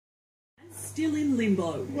still in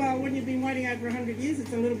limbo. Well, when you've been waiting over 100 years,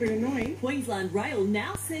 it's a little bit annoying. Queensland Rail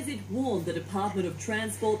now says it warned the Department of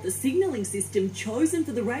Transport the signalling system chosen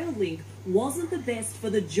for the rail link wasn't the best for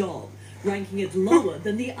the job, ranking it lower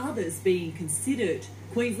than the others being considered.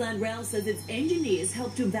 Queensland Rail says its engineers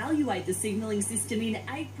helped evaluate the signalling system in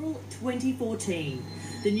April 2014.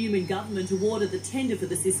 The Newman government awarded the tender for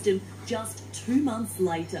the system just 2 months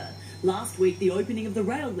later. Last week, the opening of the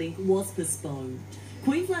rail link was postponed.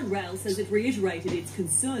 Queensland Rail says it reiterated its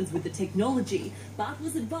concerns with the technology, but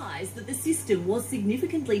was advised that the system was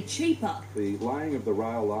significantly cheaper. The laying of the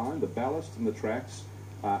rail line, the ballast and the tracks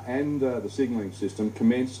and the signalling system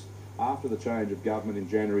commenced after the change of government in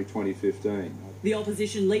January 2015. The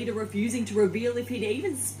opposition leader refusing to reveal if he'd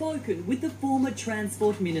even spoken with the former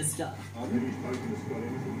Transport Minister. Have you spoken to Scott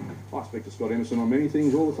Emerson? I speak to Scott Emerson on many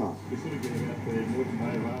things all the time. Specifically about the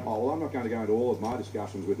Moreton rail. Oh, well, I'm not going to go into all of my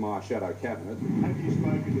discussions with my shadow cabinet. Have you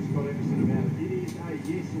spoken to Scott Emerson about it? Did he say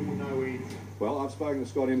yes or no answer? Well, I've spoken to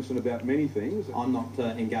Scott Emerson about many things. I'm not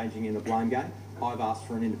engaging in a blame game. I've asked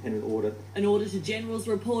for an independent audit. An Auditor General's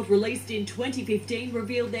report released in 2015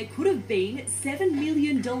 revealed there could have been $7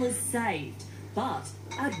 million saved. But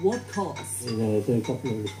at what cost? The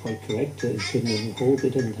government was quite correct. It couldn't hold. They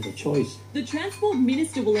didn't have a choice. The Transport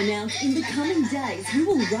Minister will announce in the coming days who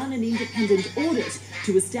will run an independent audit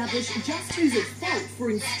to establish just who's at fault for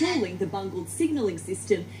installing the bungled signalling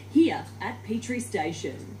system here at Petrie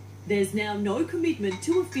Station. There's now no commitment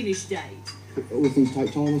to a finish date. All things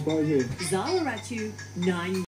take time, I suppose, yeah. Zara Ratu, 9